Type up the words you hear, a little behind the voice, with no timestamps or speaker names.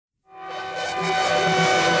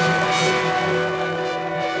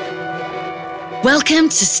Welcome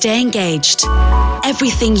to Stay Engaged.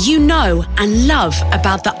 Everything you know and love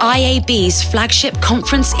about the IAB's flagship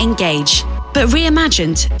conference Engage, but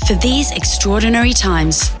reimagined for these extraordinary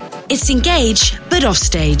times. It's Engage, but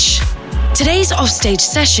offstage. Today's offstage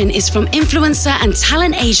session is from influencer and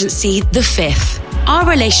talent agency The Fifth. Our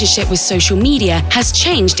relationship with social media has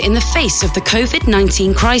changed in the face of the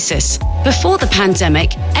COVID-19 crisis. Before the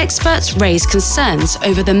pandemic, experts raised concerns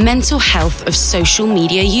over the mental health of social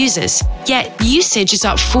media users. Yet, usage is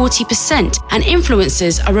up 40% and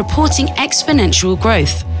influencers are reporting exponential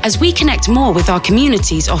growth. As we connect more with our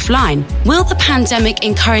communities offline, will the pandemic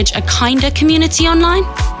encourage a kinder community online?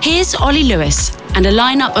 Here's Ollie Lewis and a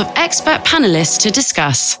lineup of expert panelists to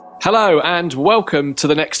discuss. Hello and welcome to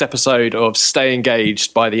the next episode of Stay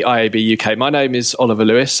Engaged by the IAB UK. My name is Oliver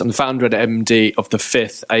Lewis. I'm the founder and MD of The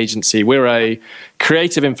Fifth Agency. We're a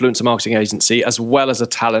creative influencer marketing agency as well as a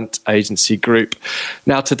talent agency group.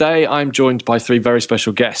 Now today I'm joined by three very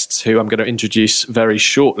special guests who I'm going to introduce very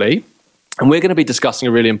shortly. And we're going to be discussing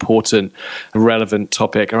a really important, relevant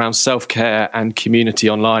topic around self-care and community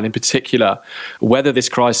online, in particular, whether this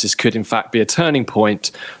crisis could in fact be a turning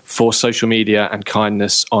point for social media and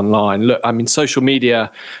kindness online. Look, I mean, social media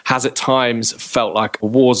has at times felt like a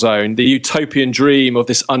war zone, the utopian dream of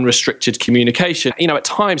this unrestricted communication. You know, at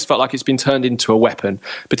times felt like it's been turned into a weapon,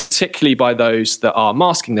 particularly by those that are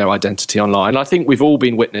masking their identity online. And I think we've all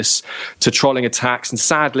been witness to trolling attacks and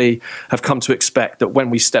sadly have come to expect that when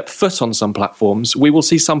we step foot on some platforms, we will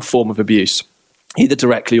see some form of abuse, either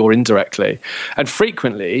directly or indirectly. And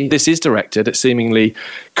frequently, this is directed at seemingly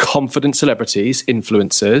confident celebrities,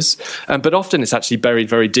 influencers, but often it's actually buried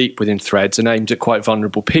very deep within threads and aimed at quite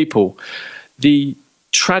vulnerable people. The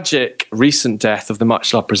tragic recent death of the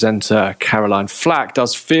much-loved presenter Caroline Flack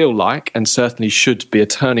does feel like, and certainly should be, a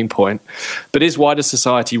turning point, but is wider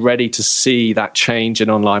society ready to see that change in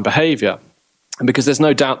online behaviour? And because there's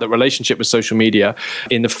no doubt that relationship with social media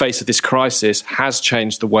in the face of this crisis has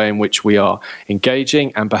changed the way in which we are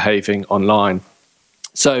engaging and behaving online.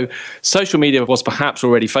 So social media was perhaps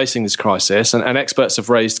already facing this crisis, and experts have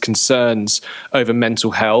raised concerns over mental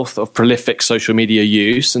health of prolific social media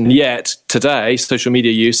use. And yet today, social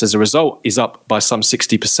media use as a result is up by some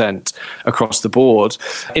 60% across the board.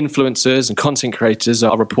 Influencers and content creators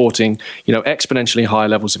are reporting, exponentially higher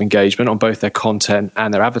levels of engagement on both their content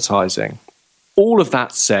and their advertising. All of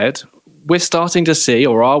that said, we're starting to see,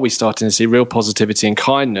 or are we starting to see, real positivity and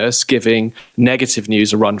kindness giving negative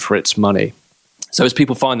news a run for its money. So as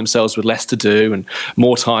people find themselves with less to do and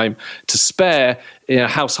more time to spare,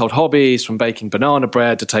 household hobbies, from baking banana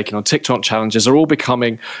bread to taking on TikTok challenges, are all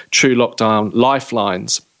becoming true lockdown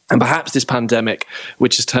lifelines. And perhaps this pandemic,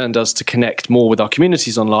 which has turned us to connect more with our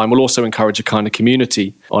communities online, will also encourage a kind of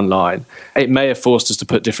community online. It may have forced us to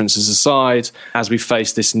put differences aside as we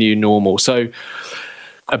face this new normal. So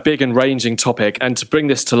a big and ranging topic. And to bring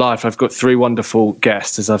this to life, I've got three wonderful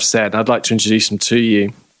guests, as I've said. I'd like to introduce them to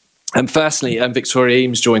you. And firstly, Victoria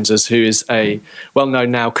Eames joins us, who is a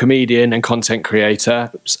well-known now comedian and content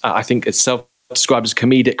creator. I think it's described as a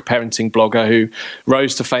comedic parenting blogger who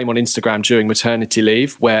rose to fame on Instagram during maternity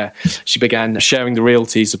leave, where she began sharing the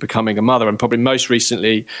realities of becoming a mother. And probably most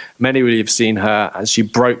recently, many will have seen her as she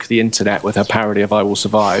broke the internet with her parody of I Will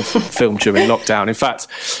Survive, filmed during lockdown. In fact,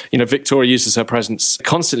 Victoria uses her presence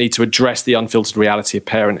constantly to address the unfiltered reality of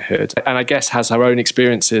parenthood, and I guess has her own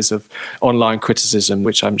experiences of online criticism,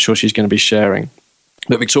 which I'm sure she's going to be sharing.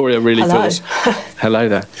 But Victoria really feels... Hello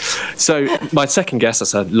there. So my second guest,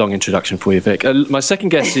 that's a long introduction for you, Vic. My second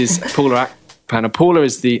guest is Paula Akpan. Paula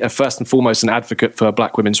is first and foremost an advocate for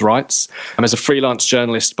Black women's rights. And as a freelance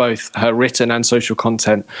journalist, both her written and social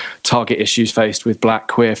content target issues faced with Black,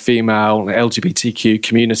 queer, female, and LGBTQ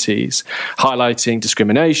communities, highlighting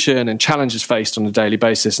discrimination and challenges faced on a daily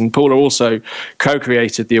basis. And Paula also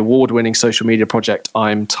co-created the award-winning social media project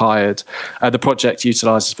I'm Tired. The project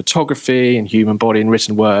utilises photography and human body and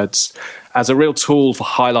written words as a real tool for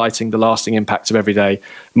highlighting the lasting impact of everyday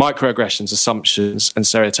microaggressions, assumptions and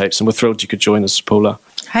stereotypes. And we're thrilled you could join us, Paula.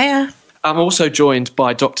 Hiya. I'm also joined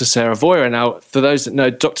by Dr. Sarah Voyer. Now, for those that know,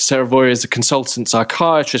 Dr. Sarah Voyer is a consultant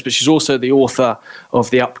psychiatrist, but she's also the author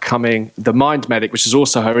of the upcoming The Mind Medic, which is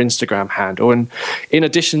also her Instagram handle. And in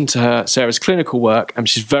addition to Sarah's clinical work,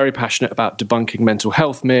 she's very passionate about debunking mental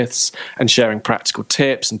health myths and sharing practical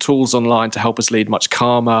tips and tools online to help us lead much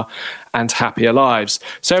calmer and happier lives.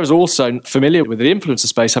 Sarah's also familiar with the influencer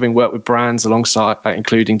space, having worked with brands alongside,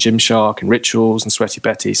 including Gymshark and Rituals and Sweaty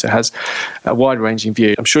Betty, so has a wide-ranging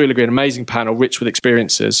view. I'm sure you'll agree, an amazing panel, rich with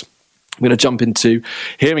experiences. I'm going to jump into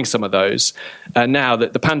hearing some of those now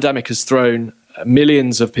that the pandemic has thrown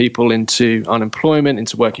millions of people into unemployment,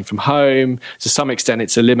 into working from home. To some extent,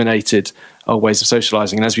 it's eliminated our ways of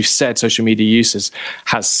socialising. And as we've said, social media use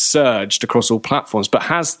has surged across all platforms. But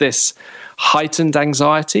has this heightened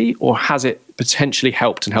anxiety, or has it potentially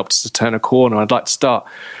helped us to turn a corner? I'd like to start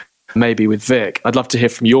maybe with Vic. I'd love to hear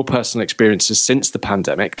from your personal experiences since the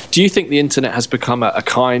pandemic. Do you think the internet has become a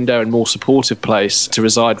kinder and more supportive place to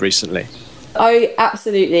reside recently? I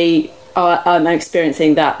absolutely I'm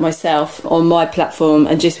experiencing that myself on my platform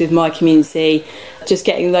and just with my community, just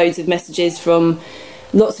getting loads of messages from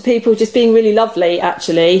lots of people just being really lovely,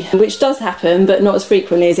 actually, which does happen, but not as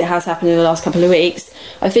frequently as it has happened in the last couple of weeks.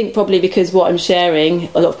 I think probably because what I'm sharing,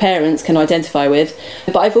 a lot of parents can identify with.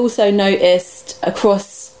 But I've also noticed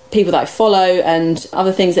across people that I follow and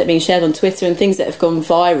other things that have been shared on Twitter and things that have gone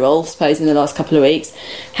viral, I suppose, in the last couple of weeks,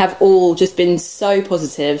 have all just been so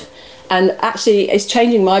positive. And actually, it's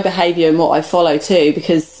changing my behaviour and what I follow too,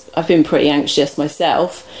 because I've been pretty anxious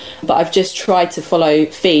myself. But I've just tried to follow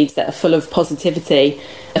feeds that are full of positivity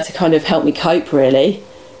to kind of help me cope, really.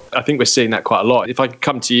 I think we're seeing that quite a lot. If I could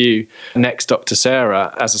come to you next, Dr.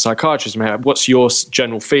 Sarah, as a psychiatrist, what's your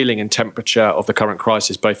general feeling and temperature of the current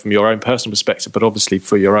crisis, both from your own personal perspective, but obviously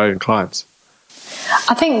for your own clients?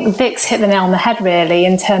 I think Vic's hit the nail on the head, really,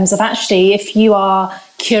 in terms of actually if you are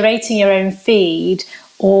curating your own feed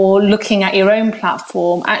or looking at your own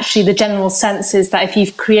platform, actually the general sense is that if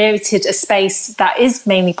you've created a space that is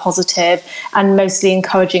mainly positive and mostly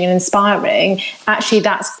encouraging and inspiring, actually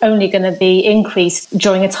that's only going to be increased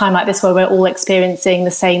during a time like this where we're all experiencing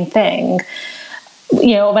the same thing.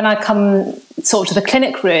 You know, when I come sort of to the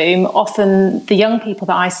clinic room, often the young people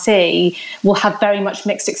that I see will have very much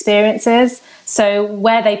mixed experiences. So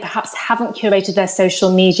where they perhaps haven't curated their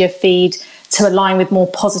social media feed to align with more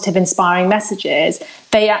positive, inspiring messages,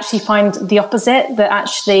 they actually find the opposite, that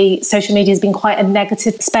actually social media has been quite a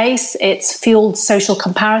negative space. It's fueled social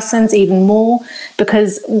comparisons even more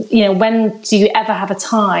because, you know, when do you ever have a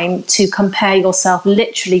time to compare yourself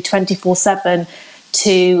literally 24/7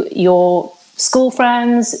 to your school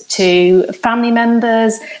friends, to family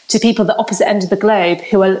members, to people at the opposite end of the globe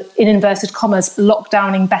who are, in inverted commas,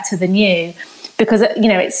 lockdowning better than you? Because, you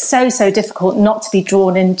know, it's so difficult not to be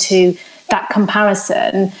drawn into that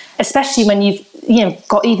comparison, especially when you've, you know,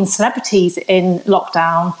 got even celebrities in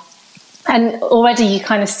lockdown. And already you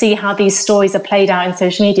kind of see how these stories are played out in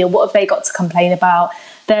social media. What have they got to complain about?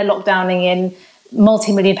 They're lockdowning in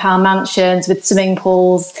multi-million-pound mansions with swimming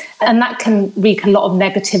pools, and that can wreak a lot of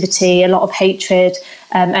negativity, a lot of hatred,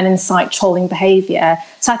 and incite trolling behaviour.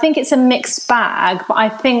 So I think it's a mixed bag, but I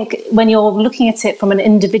think when you're looking at it from an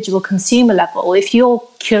individual consumer level, if you're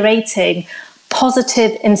curating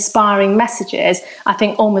positive, inspiring messages, I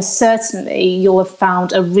think almost certainly you'll have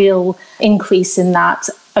found a real increase in that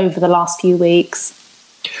over the last few weeks.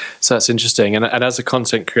 So that's interesting. And as a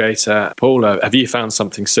content creator, Paula, have you found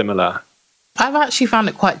something similar? I've actually found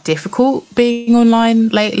it quite difficult being online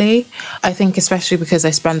lately. I think especially because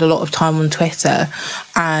I spend a lot of time on Twitter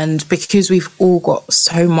and because we've all got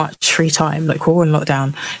so much free time, like we're all in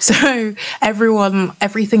lockdown. So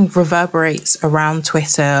everything reverberates around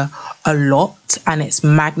Twitter a lot and it's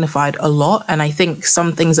magnified a lot. And I think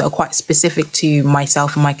some things that are quite specific to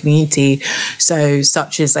myself and my community, so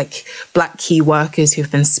such as like Black key workers who've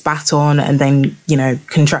been spat on and then, you know,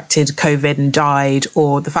 contracted COVID and died,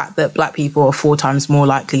 or the fact that Black people are 4 times more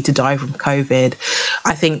likely to die from COVID.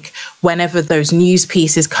 I think whenever those news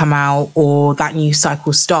pieces come out or that news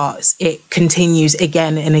cycle starts, it continues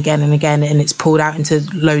again and again and again, and it's pulled out into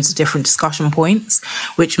loads of different discussion points,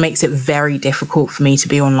 which makes it very difficult for me to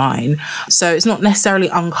be online. So it's not necessarily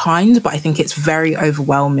unkind, but I think it's very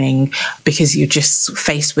overwhelming because you're just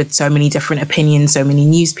faced with so many different opinions, so many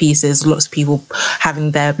news pieces, lots of people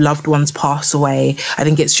having their loved ones pass away. I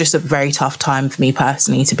think it's just a very tough time for me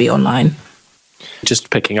personally to be online. Just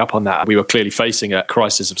picking up on that, we were clearly facing a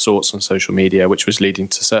crisis of sorts on social media, which was leading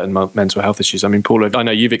to certain mental health issues. I mean, Paula, I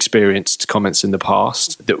know you've experienced comments in the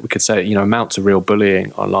past that we could say, you know, amount to real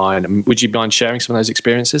bullying online. Would you mind sharing some of those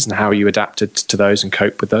experiences and how you adapted to those and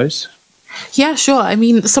cope with those? Yeah, sure. I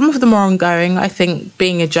mean, some of them are ongoing. I think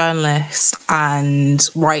being a journalist and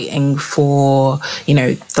writing for, you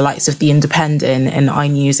know, the likes of The Independent and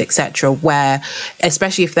iNews, etc., where,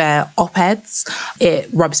 especially if they're op-eds, it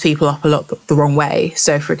rubs people up a lot the wrong way.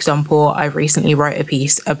 So, for example, I recently wrote a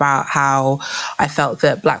piece about how I felt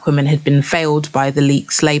that Black women had been failed by the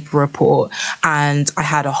Leaks Labour report, and I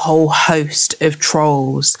had a whole host of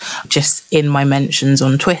trolls just in my mentions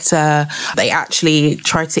on Twitter. They actually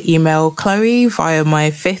tried to email Chloe via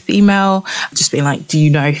my 5th email, just being like, do you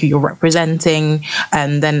know who you're representing?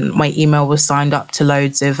 And then my email was signed up to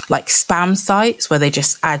loads of like spam sites where they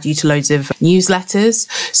just add you to loads of newsletters.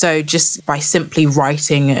 So just by simply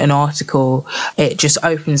writing an article, it just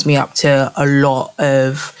opens me up to a lot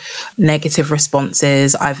of negative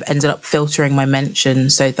responses. I've ended up filtering my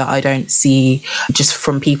mentions so that I don't see just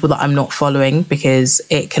from people that I'm not following, because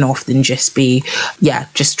it can often just be,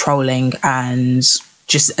 just trolling and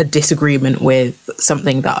just a disagreement with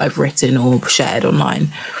something that I've written or shared online.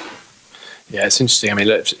 Yeah, it's interesting. I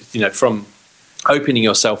mean, from opening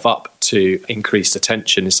yourself up to increased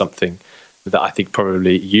attention is something that I think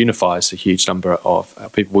probably unifies a huge number of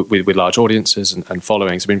people with large audiences and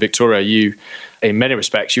followings. I mean, Victoria, you, in many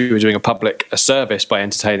respects, you were doing a service by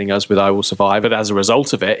entertaining us with I Will Survive. But as a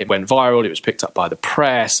result of it, it went viral, it was picked up by the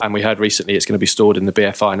press, and we heard recently it's going to be stored in the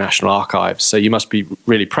BFI National Archives. So you must be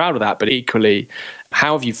really proud of that. But equally,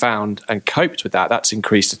 how have you found and coped with that? That's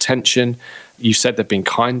increased attention. You said they've been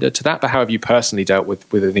kinder to that, but how have you personally dealt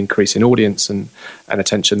with an increase in audience and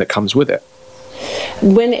attention that comes with it?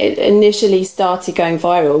 When it initially started going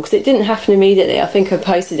viral, because it didn't happen immediately, I think I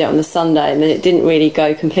posted it on the Sunday and then it didn't really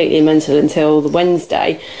go completely mental until the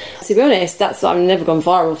Wednesday. To be honest, that's what I've never gone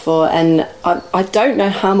viral for, and I don't know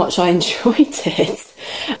how much I enjoyed it.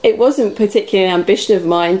 It wasn't particularly an ambition of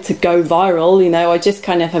mine to go viral, I just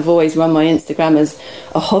kind of have always run my Instagram as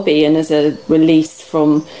a hobby and as a release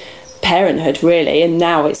from parenthood, really, and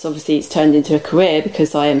now it's turned into a career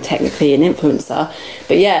because I am technically an influencer.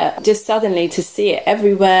 But just suddenly to see it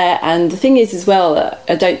everywhere. And the thing is as well,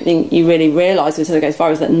 I don't think you really realise when something goes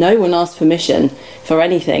viral is that no one asks permission for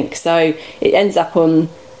anything, so it ends up on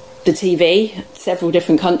the TV, several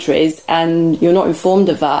different countries, and you're not informed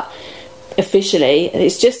of that officially.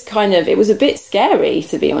 It's just it was a bit scary,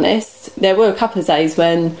 to be honest. There were a couple of days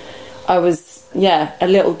when I was a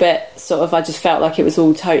little bit I just felt like it was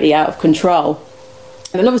all totally out of control.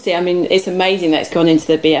 And obviously, it's amazing that it's gone into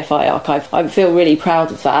the BFI archive. I feel really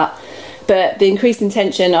proud of that. But the increased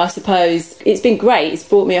intention, I suppose, it's been great. It's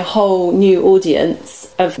brought me a whole new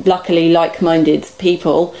audience of luckily like-minded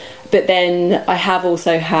people. But then I have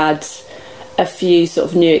also had a few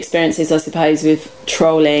new experiences, I suppose, with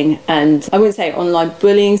trolling, and I wouldn't say online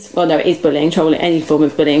bullying. Well, no, it is bullying. Trolling, any form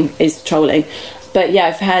of bullying is trolling. But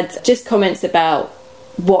I've had just comments about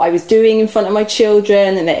what I was doing in front of my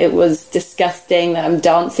children and that it was disgusting that I'm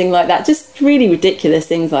dancing like that, just really ridiculous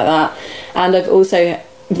things like that. And I've also,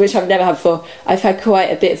 which I've never had before, I've had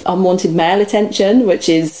quite a bit of unwanted male attention, which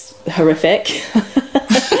is horrific.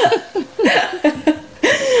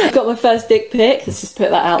 Got my first dick pic, let's just put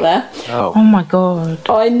that out there. Oh my God.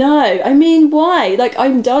 I know. Why?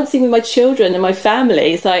 I'm dancing with my children and my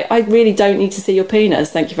family. It's I really don't need to see your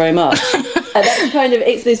penis, thank you very much. And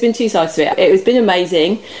that's there's been two sides to it. It's been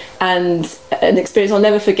amazing and an experience I'll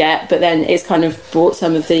never forget, but then it's brought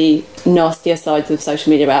some of the nastier sides of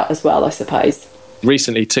social media out as well, I suppose.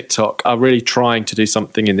 Recently, TikTok are really trying to do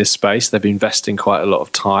something in this space. They've been investing quite a lot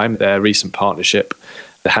of time. Their recent partnership,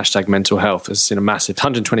 the hashtag mental health, has seen a massive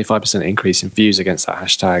 125% increase in views against that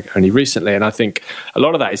hashtag only recently. And I think a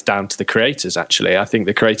lot of that is down to the creators, actually. I think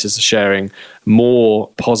the creators are sharing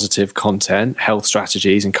more positive content, health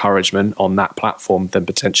strategies, encouragement on that platform than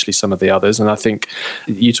potentially some of the others. And I think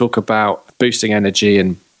you talk about boosting energy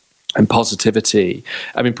and positivity.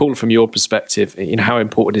 Paul, from your perspective, how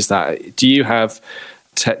important is that? Do you have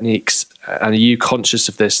techniques, and are you conscious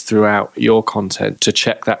of this throughout your content, to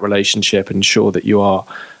check that relationship and ensure that you are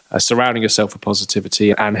surrounding yourself with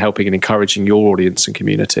positivity and helping and encouraging your audience and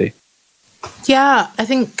community? Yeah, I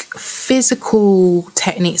think physical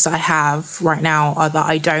techniques I have right now are that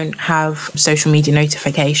I don't have social media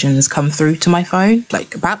notifications come through to my phone.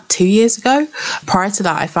 About 2 years ago, prior to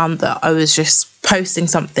that, I found that I was just posting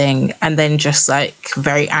something and then just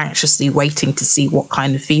very anxiously waiting to see what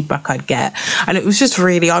kind of feedback I'd get. And it was just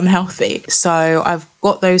really unhealthy. So I've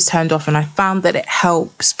got those turned off, and I found that it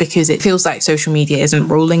helps because it feels like social media isn't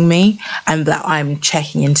ruling me and that I'm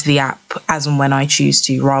checking into the app as and when I choose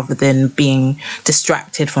to, rather than being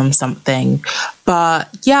distracted from something. But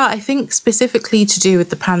I think specifically to do with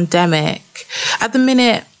the pandemic, at the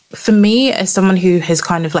minute, for me, as someone who has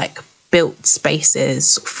built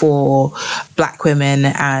spaces for Black women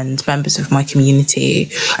and members of my community,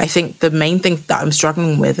 I think the main thing that I'm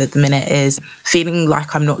struggling with at the minute is feeling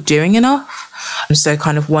like I'm not doing enough. So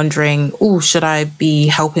kind of wondering, should I be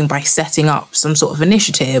helping by setting up some sort of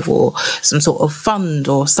initiative or some sort of fund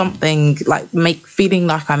or something, like feeling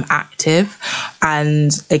like I'm active.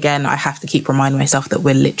 And again, I have to keep reminding myself that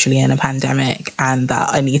we're literally in a pandemic and that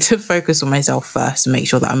I need to focus on myself first and make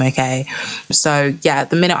sure that I'm okay. So yeah, at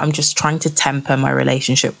the minute I'm just trying to temper my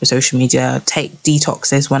relationship with social media, take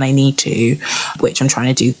detoxes when I need to, which I'm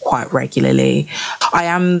trying to do quite regularly. I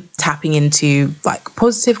am tapping into like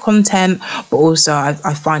positive content, but also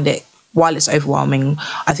I find it, while it's overwhelming,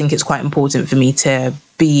 I think it's quite important for me to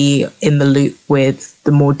be in the loop with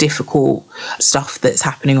the more difficult stuff that's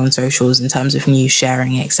happening on socials in terms of news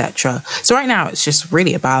sharing, etc. So right now it's just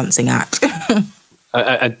really a balancing act.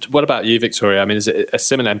 And what about you, Victoria? I mean, is it a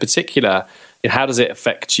similar, in particular, how does it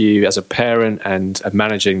affect you as a parent and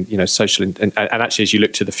managing, social and actually as you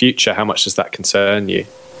look to the future, how much does that concern you?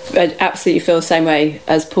 I absolutely feel the same way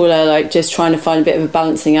as Paula, like just trying to find a bit of a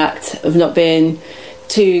balancing act of not being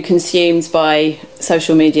too consumed by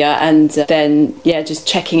social media and then just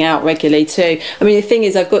checking out regularly too. I mean, the thing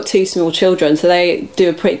is, I've got 2 small children, so they do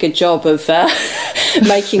a pretty good job of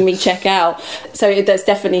making me check out, so that's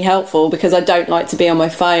definitely helpful because I don't like to be on my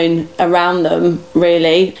phone around them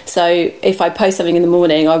really. So if I post something in the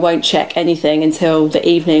morning, I won't check anything until the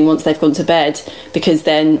evening once they've gone to bed, because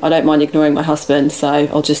then I don't mind ignoring my husband, so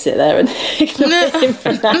I'll just sit there and ignore him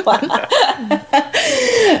from now on.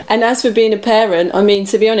 And as for being a parent, I mean,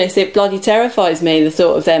 to be honest, it bloody terrifies me, the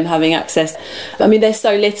thought of them having access. I mean, they're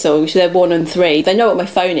so little, they're 1 and 3. They know what my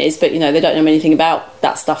phone is, but, they don't know anything about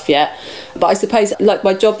that stuff yet. But I suppose, like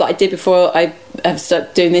my job that I did before I have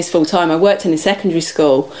started doing this full time, I worked in a secondary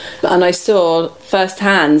school and I saw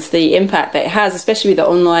firsthand the impact that it has, especially with the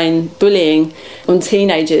online bullying on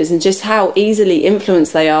teenagers and just how easily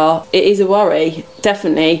influenced they are. It is a worry,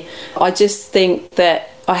 definitely. I just think that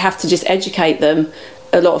I have to just educate them.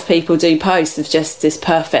 A lot of people do posts of just this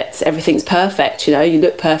perfect, everything's perfect, you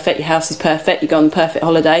look perfect, your house is perfect, you go on the perfect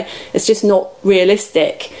holiday. It's just not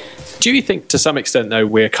realistic. Do you think to some extent, though,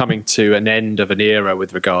 we're coming to an end of an era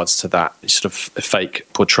with regards to that sort of fake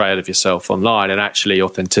portrayal of yourself online, and actually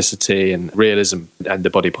authenticity and realism and the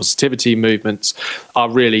body positivity movements are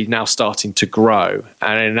really now starting to grow?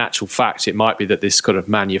 And in actual fact, it might be that this kind of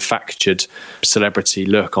manufactured celebrity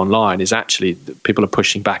look online is actually, people are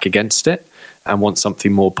pushing back against it and want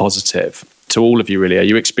something more positive. To all of you, really, are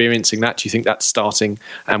you experiencing that? Do you think that's starting,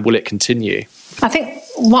 and will it continue? I think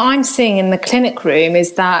what I'm seeing in the clinic room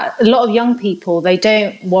is that a lot of young people, they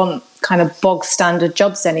don't want kind of bog standard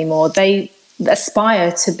jobs anymore. They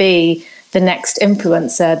aspire to be the next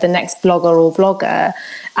influencer, the next blogger or vlogger.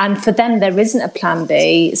 And for them, there isn't a plan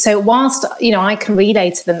B. So whilst, I can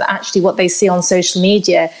relay to them that actually what they see on social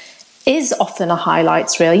media is often a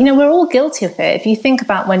highlights reel. We're all guilty of it. If you think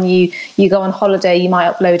about when you go on holiday, you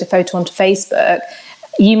might upload a photo onto Facebook.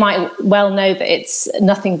 You might well know that it's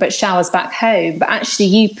nothing but showers back home, but actually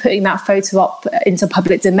you putting that photo up into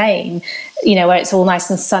public domain, where it's all nice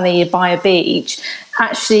and sunny, you're by a beach,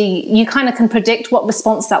 actually you kind of can predict what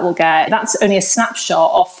response that will get. That's only a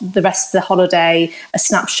snapshot of the rest of the holiday, a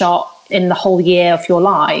snapshot in the whole year of your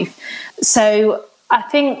life. So I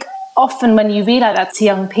think often when you relay that to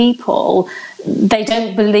young people, they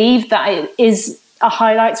don't believe that it is a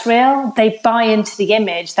highlights reel. They buy into the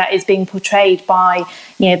image that is being portrayed by,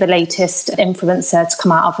 the latest influencer to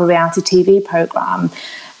come out of a reality TV program.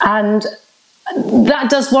 And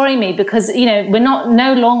that does worry me because, we're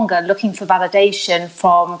no longer looking for validation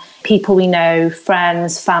from people we know,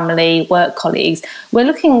 friends, family, work colleagues. We're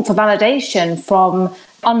looking for validation from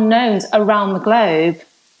unknowns around the globe.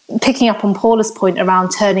 Picking up on Paula's point around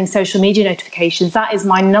turning social media notifications, that is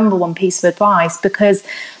my number one piece of advice, because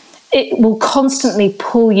it will constantly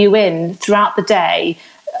pull you in throughout the day.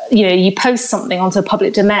 You post something onto a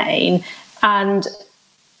public domain, and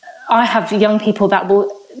I have young people that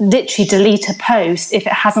will literally delete a post if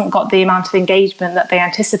it hasn't got the amount of engagement that they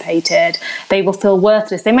anticipated. They will feel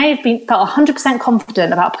worthless. They may have felt 100%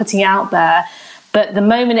 confident about putting it out there, but the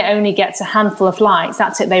moment it only gets a handful of likes,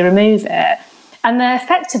 that's it, they remove it. And they're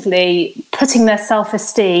effectively putting their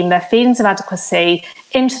self-esteem, their feelings of adequacy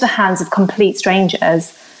into the hands of complete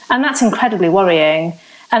strangers. And that's incredibly worrying.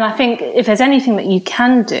 And I think if there's anything that you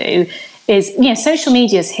can do is, social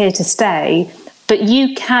media is here to stay, but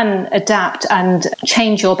you can adapt and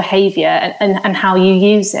change your behaviour and how you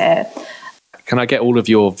use it. Can I get all of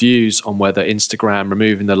your views on whether Instagram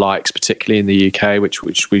removing the likes, particularly in the UK,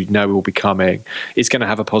 which we know will be coming, is going to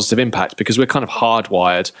have a positive impact? Because we're kind of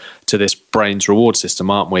hardwired to this brain's reward system,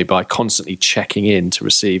 aren't we, by constantly checking in to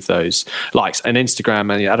receive those likes. And Instagram,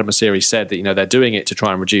 and Adam Mosseri said that, they're doing it to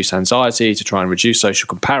try and reduce anxiety, to try and reduce social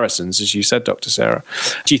comparisons, as you said, Dr. Sarah.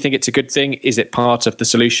 Do you think it's a good thing? Is it part of the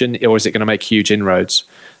solution, or is it going to make huge inroads?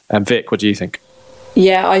 Vic, what do you think?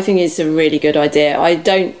 Yeah, I think it's a really good idea. I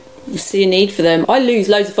don't see a need for them. I lose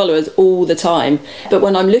loads of followers all the time, but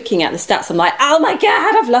when I'm looking at the stats, I'm like, oh my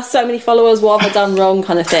god, I've lost so many followers, what have I done wrong,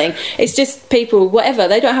 kind of thing. It's just people, whatever,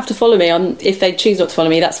 they don't have to follow me. If they choose not to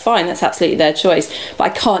follow me, that's fine, that's absolutely their choice, but I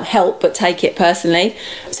can't help but take it personally.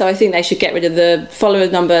 So I think they should get rid of the follower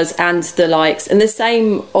numbers and the likes, and the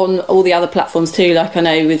same on all the other platforms too. Like, I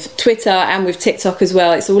know with Twitter and with TikTok as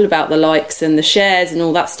well, it's all about the likes and the shares and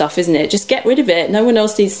all that stuff, isn't it? Just get rid of it, no one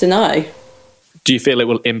else needs to know. Do you feel it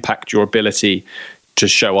will impact your ability to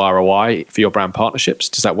show ROI for your brand partnerships?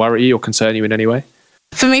 Does that worry you or concern you in any way?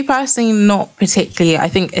 For me personally, not particularly. I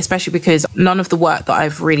think especially because none of the work that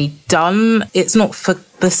I've really done, it's not for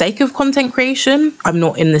the sake of content creation. I'm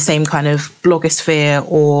not in the same kind of blogosphere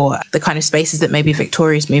or the kind of spaces that maybe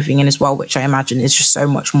Victoria's moving in as well, which I imagine is just so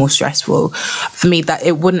much more stressful. For me, that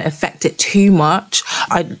it wouldn't affect it too much.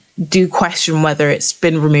 I do question whether it's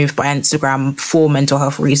been removed by Instagram for mental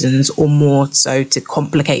health reasons or more so to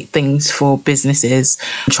complicate things for businesses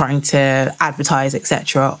trying to advertise,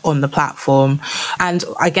 etc., on the platform. And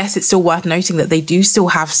I guess it's still worth noting that they do still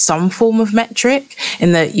have some form of metric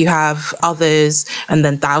in that you have others and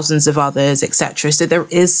then thousands of others, etc. So there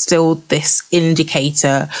is still this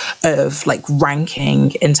indicator of like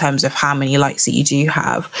ranking in terms of how many likes that you do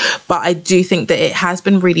have. But I do think that it has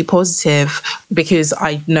been really positive, because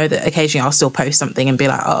I know that occasionally I'll still post something and be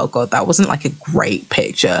like, oh God, that wasn't like a great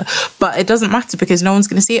picture. But it doesn't matter, because no one's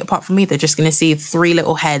going to see it apart from me. They're just going to see 3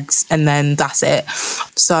 little heads and then that's it.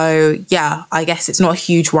 So yeah, I guess it's not a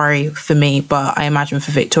huge worry for me, but I imagine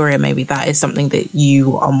for Victoria, maybe that is something that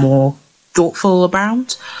you are more thoughtful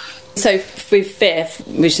about. So with Fifth,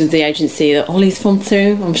 which is the agency that Ollie's from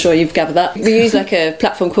too, I'm sure you've gathered that, we use like a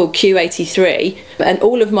platform called Q83, and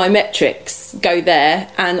all of my metrics go there,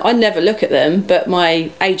 and I never look at them, but my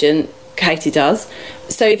agent Katie does.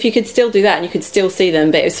 So if you could still do that and you could still see them,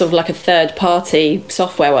 but it's sort of like a third party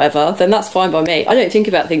software, whatever, then that's fine by me. I don't think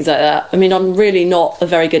about things like that. I mean, I'm really not a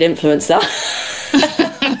very good influencer.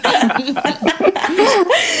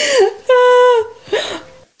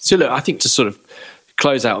 So look, I think to sort of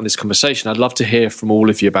close out on this conversation, I'd love to hear from all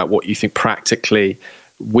of you about what you think practically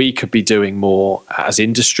we could be doing more as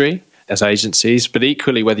industry, as agencies, but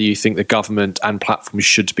equally whether you think the government and platforms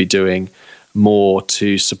should be doing more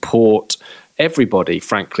to support everybody,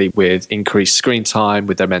 frankly, with increased screen time,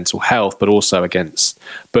 with their mental health, but also against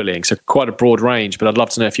bullying. So quite a broad range, but I'd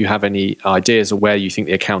love to know if you have any ideas of where you think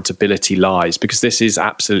the accountability lies, because this is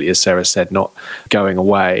absolutely, as Sarah said, not going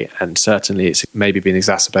away, and certainly it's maybe been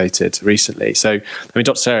exacerbated recently. So, I mean,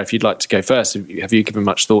 Dr. Sarah, if you'd like to go first, have you given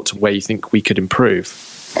much thought to where you think we could improve?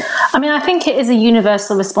 I mean, I think it is a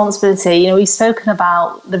universal responsibility. You know, we've spoken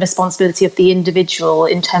about the responsibility of the individual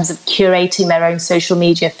in terms of curating their own social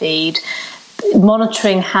media feed,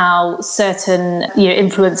 monitoring how certain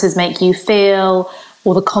influencers make you feel,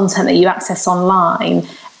 or the content that you access online,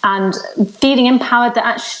 and feeling empowered that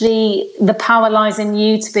actually the power lies in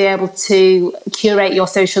you to be able to curate your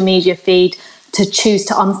social media feed, to choose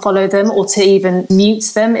to unfollow them or to even mute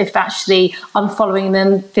them if actually unfollowing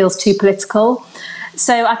them feels too political.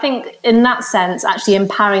 So I think in that sense, actually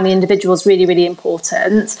empowering the individual is really, really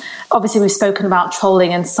important. Obviously, we've spoken about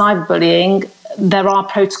trolling and cyberbullying. There are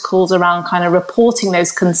protocols around kind of reporting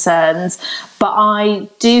those concerns, but I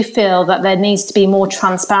do feel that there needs to be more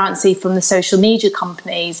transparency from the social media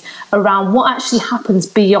companies around what actually happens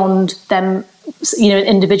beyond them, an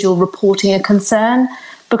individual reporting a concern.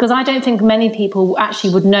 Because I don't think many people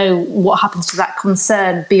actually would know what happens to that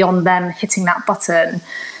concern beyond them hitting that button.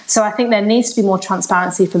 So I think there needs to be more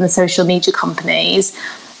transparency from the social media companies.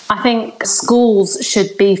 I think schools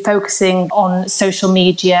should be focusing on social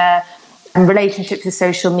media and relationships with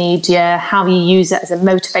social media, how you use it as a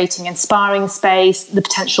motivating, inspiring space, the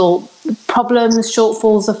potential problems,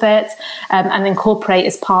 shortfalls of it, and incorporate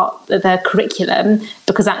as part of their curriculum.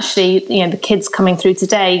 Because actually, the kids coming through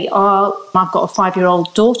today I've got a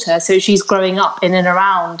 5-year-old daughter, so she's growing up in and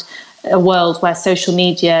around a world where social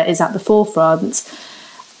media is at the forefront.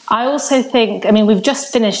 I also think, we've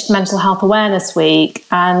just finished Mental Health Awareness Week,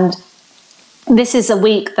 and this is a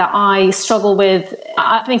week that I struggle with.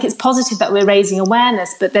 I think it's positive that we're raising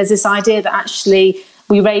awareness, but there's this idea that actually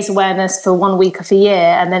we raise awareness for 1 week of the year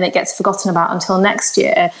and then it gets forgotten about until next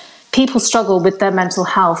year. people struggle with their mental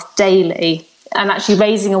health daily, and actually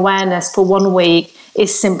raising awareness for 1 week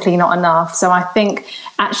is simply not enough. So I think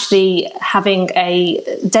actually having a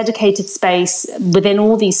dedicated space within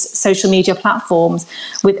all these social media platforms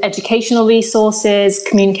with educational resources,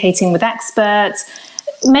 communicating with experts,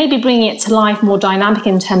 maybe bringing it to life more dynamic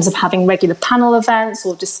in terms of having regular panel events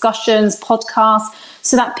or discussions, podcasts,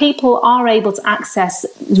 so that people are able to access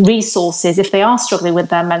resources if they are struggling with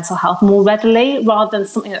their mental health more readily, rather than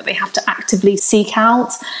something that they have to actively seek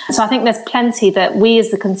out. So I think there's plenty that we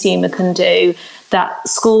as the consumer can do, that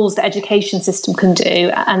schools, the education system can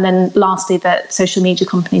do, and then lastly that social media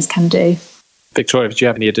companies can do. Victoria, do you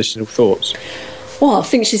have any additional thoughts? Well, I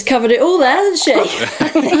think she's covered it all there, hasn't she?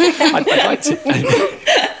 I'd like to.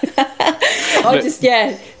 I just,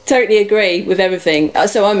 totally agree with everything.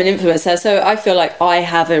 So I'm an influencer, so I feel like I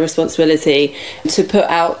have a responsibility to put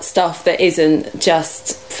out stuff that isn't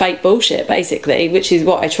just fake bullshit, basically, which is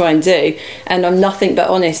what I try and do. And I'm nothing but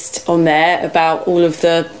honest on there about all of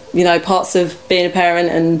the, parts of being a parent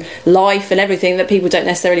and life and everything that people don't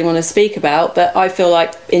necessarily want to speak about. But I feel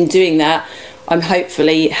like in doing that, I'm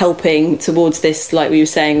hopefully helping towards this, like we were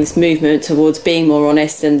saying, this movement towards being more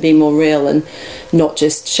honest and being more real and not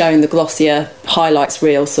just showing the glossier highlights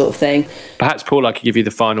reel sort of thing. Perhaps, Paul, I could give you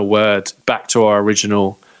the final word. Back to our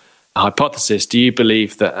original hypothesis. Do you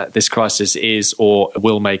believe that this crisis is or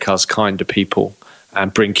will make us kinder people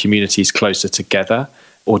and bring communities closer together?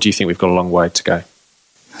 Or do you think we've got a long way to go?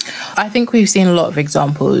 I think we've seen a lot of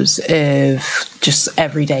examples of just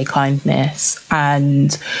everyday kindness,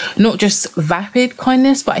 and not just vapid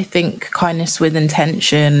kindness, but I think kindness with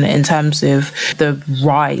intention in terms of the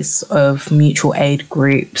rise of mutual aid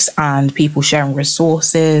groups and people sharing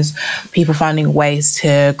resources, people finding ways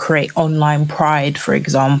to create online pride, for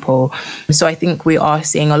example. So I think we are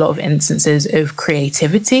seeing a lot of instances of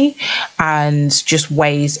creativity and just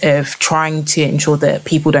ways of trying to ensure that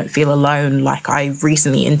people don't feel alone. Like I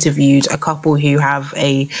recently interviewed a couple who have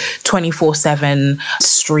a 24/7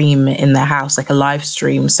 stream in their house, like a live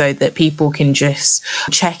stream, so that people can just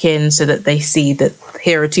check in, so that they see that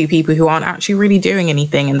here are two people who aren't actually really doing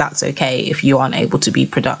anything, and that's okay if you aren't able to be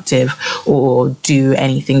productive or do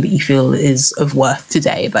anything that you feel is of worth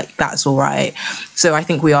today. Like that's all right. So I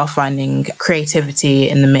think we are finding creativity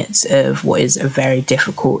in the midst of what is a very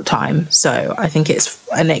difficult time. So I think it's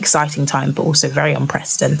an exciting time, but also very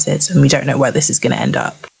unprecedented, and we don't know where this is going to end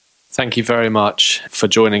up. Thank you very much for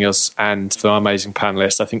joining us and for our amazing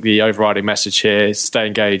panellists. I think the overriding message here is stay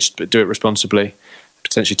engaged, but do it responsibly.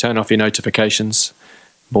 Potentially turn off your notifications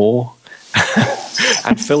more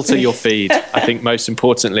and filter your feed. I think most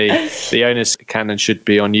importantly, the onus can and should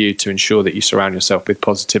be on you to ensure that you surround yourself with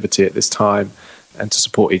positivity at this time and to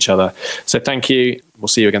support each other. So thank you. We'll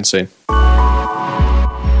see you again soon.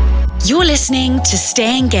 You're listening to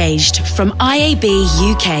Stay Engaged from IAB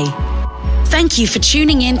UK. Thank you for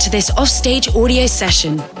tuning in to this offstage audio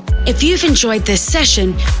session. If you've enjoyed this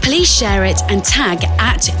session, please share it and tag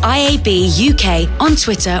at IAB UK on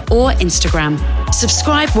Twitter or Instagram.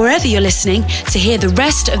 Subscribe wherever you're listening to hear the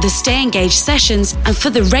rest of the Stay Engaged sessions and for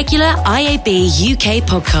the regular IAB UK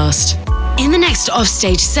podcast. In the next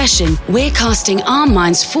offstage session, we're casting our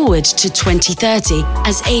minds forward to 2030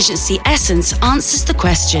 as Agency Essence answers the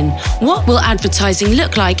question, what will advertising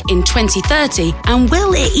look like in 2030 and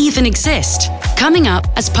will it even exist? Coming up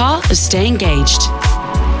as part of Stay Engaged.